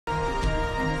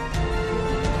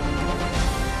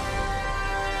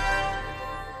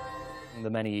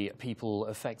many people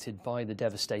affected by the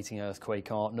devastating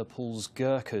earthquake are Nepal's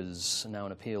Gurkhas. Now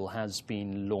an appeal has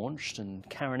been launched, and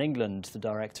Karen England, the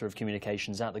Director of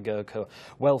Communications at the Gurkha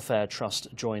Welfare Trust,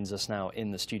 joins us now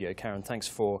in the studio. Karen, thanks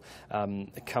for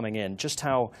coming in. Just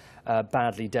how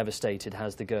badly devastated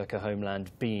has the Gurkha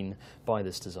homeland been by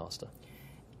this disaster?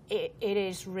 It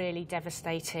is really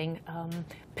devastating,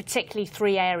 particularly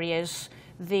three areas.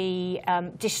 The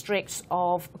districts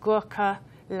of Gurkha,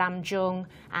 Lamjung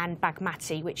and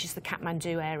Bagmati, which is the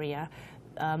Kathmandu area.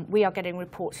 We are getting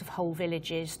reports of whole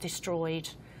villages destroyed,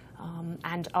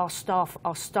 and our staff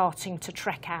are starting to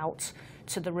trek out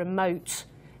to the remote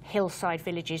hillside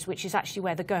villages, which is actually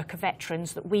where the Gurkha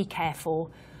veterans that we care for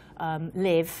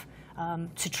live,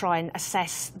 to try and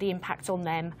assess the impact on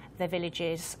them, their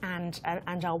villages and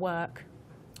our work.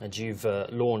 And you've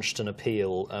launched an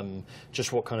appeal.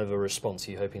 Just what kind of a response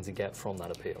are you hoping to get from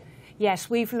that appeal?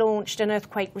 Yes, we've launched an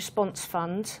earthquake response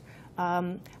fund.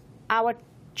 Our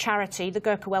charity, the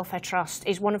Gurkha Welfare Trust,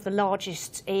 is one of the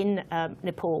largest in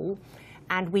Nepal,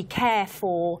 and we care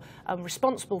for,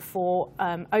 responsible for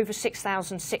over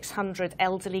 6,600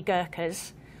 elderly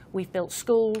Gurkhas. We've built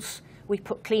schools, we've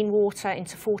put clean water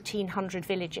into 1,400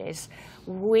 villages.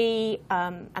 We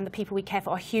and the people we care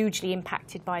for are hugely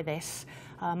impacted by this.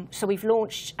 So we've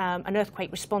launched an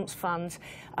earthquake response fund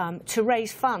to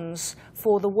raise funds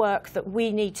for the work that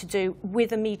we need to do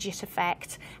with immediate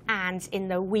effect and in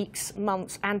the weeks,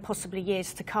 months and possibly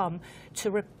years to come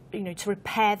to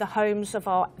repair the homes of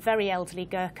our very elderly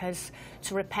Gurkhas,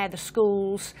 to repair the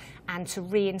schools and to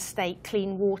reinstate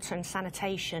clean water and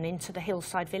sanitation into the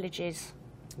hillside villages.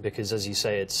 Because, as you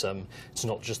say, it's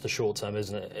not just the short term,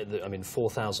 isn't it? I mean,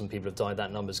 4,000 people have died.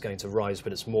 That number's going to rise,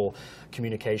 but it's more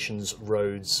communications,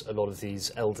 roads. A lot of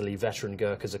these elderly veteran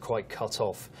Gurkhas are quite cut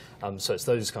off. So it's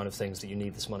those kind of things that you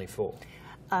need this money for.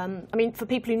 I mean, for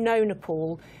people who know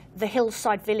Nepal, the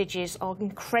hillside villages are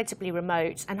incredibly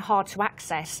remote and hard to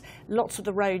access. Lots of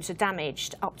the roads are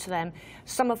damaged up to them.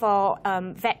 Some of our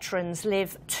veterans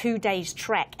live 2 days'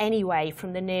 trek anyway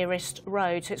from the nearest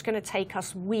road, so it's going to take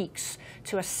us weeks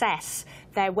to assess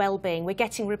their well-being. We're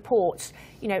getting reports,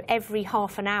 every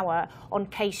half an hour on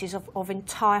cases of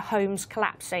entire homes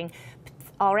collapsing.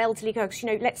 Our elderly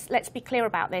Gurkhas, let's be clear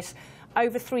about this.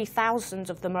 Over 3,000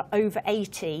 of them are over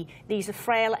 80. These are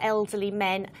frail elderly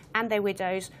men and their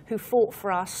widows who fought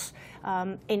for us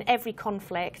in every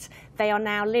conflict. They are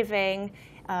now living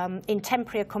in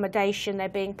temporary accommodation. They're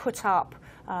being put up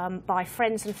by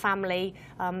friends and family.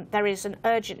 There is an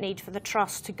urgent need for the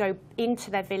Trust to go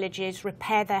into their villages,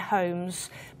 repair their homes,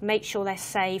 make sure they're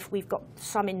safe. We've got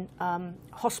some in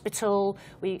hospital.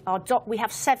 We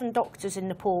have 7 doctors in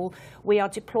Nepal. We are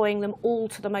deploying them all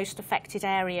to the most affected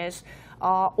areas.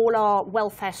 All our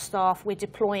welfare staff we're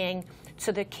deploying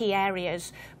to the key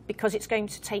areas, because it is going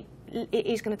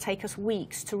to take us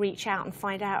weeks to reach out and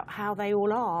find out how they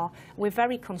all are. We're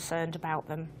very concerned about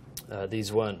them.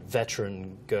 These weren't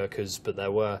veteran Gurkhas, but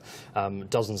there were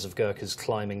dozens of Gurkhas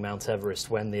climbing Mount Everest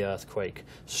when the earthquake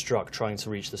struck, trying to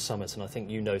reach the summit. And I think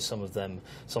you know some of them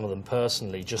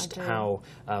personally. Just how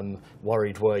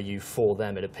worried were you for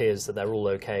them? It appears that they're all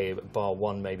okay, bar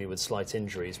one maybe with slight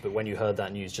injuries. But when you heard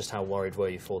that news, just how worried were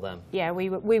you for them? Yeah, we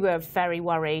were very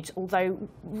worried. Although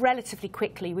relatively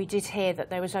quickly we did hear that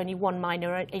there was only one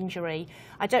minor injury.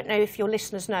 I don't know if your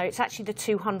listeners know, it's actually the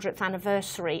 200th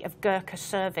anniversary of Gurkha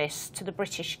service to the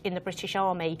British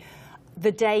Army.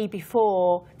 The day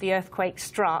before the earthquake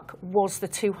struck was the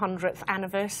 200th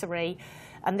anniversary,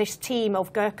 and this team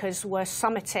of Gurkhas were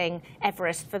summiting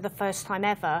Everest for the first time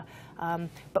ever.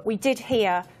 But we did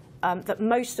hear that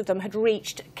most of them had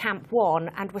reached Camp 1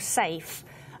 and were safe.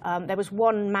 There was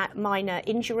one minor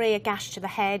injury, a gash to the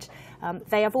head.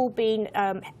 They have all been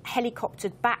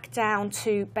helicoptered back down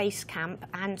to base camp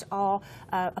and are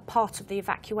a part of the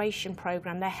evacuation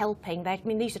programme. They're helping.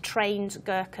 These are trained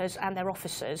Gurkhas and their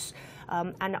officers,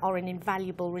 and are an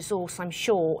invaluable resource, I'm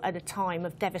sure, at a time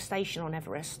of devastation on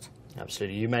Everest.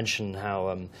 Absolutely. You mentioned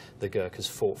how the Gurkhas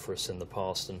fought for us in the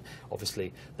past, and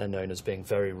obviously they're known as being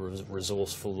very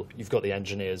resourceful. You've got the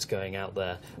engineers going out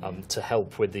there to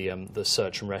help with the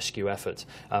search and rescue effort,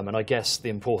 and I guess the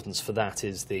importance for that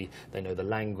is they know the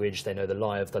language, they know the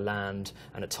lie of the land,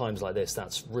 and at times like this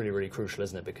that's really, really crucial,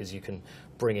 isn't it? Because you can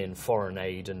bring in foreign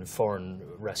aid and foreign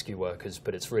rescue workers,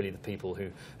 but it's really the people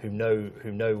who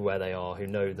know where they are, who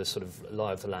know the sort of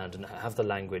lie of the land and have the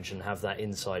language and have that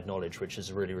inside knowledge, which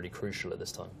is really, really crucial at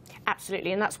this time.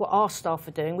 Absolutely, and that's what our staff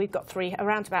are doing. We've got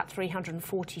around about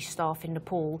 340 staff in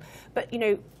Nepal, but you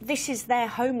know, this is their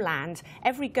homeland.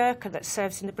 Every Gurkha that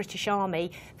serves in the British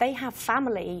Army, they have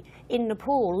family in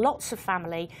Nepal, lots of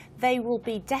family. They will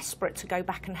be desperate to go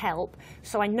back and help.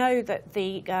 So I know that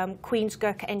the Queen's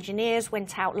Gurkha Engineers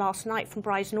went out last night from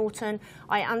Brize Norton.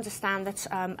 I understand that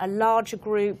a larger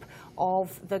group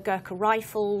of the Gurkha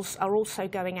Rifles are also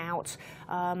going out.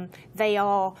 They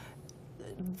are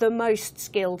the most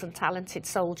skilled and talented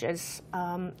soldiers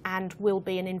and will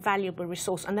be an invaluable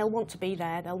resource, and they'll want to be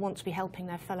there. They'll want to be helping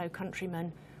their fellow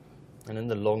countrymen. And in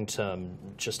the long term,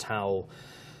 just how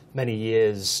many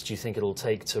years do you think it'll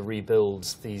take to rebuild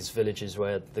these villages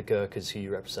where the Gurkhas who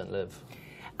you represent live?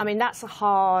 I mean, that's a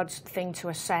hard thing to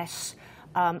assess.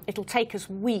 It'll take us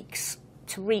weeks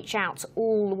to reach out to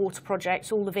all the water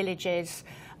projects, all the villages,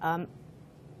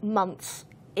 months,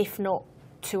 if not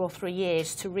 2 or 3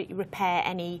 years, to repair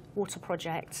any water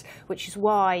projects, which is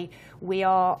why we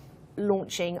are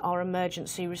launching our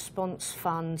emergency response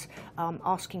fund,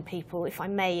 asking people, if I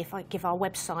give our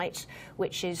website,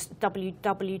 which is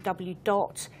www.gwt.org.uk.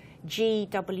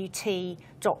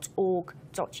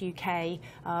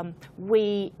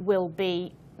 We will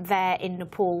be there in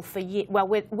Nepal for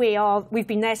we've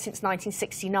been there since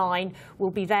 1969.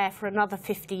 We'll be there for another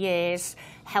 50 years,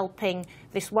 helping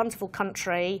this wonderful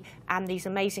country and these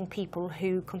amazing people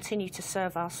who continue to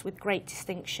serve us with great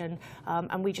distinction.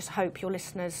 And we just hope your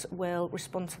listeners will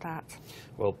respond to that.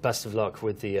 Well, best of luck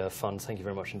with the fund. Thank you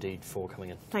very much indeed for coming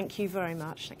in. Thank you very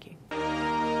much. Thank you.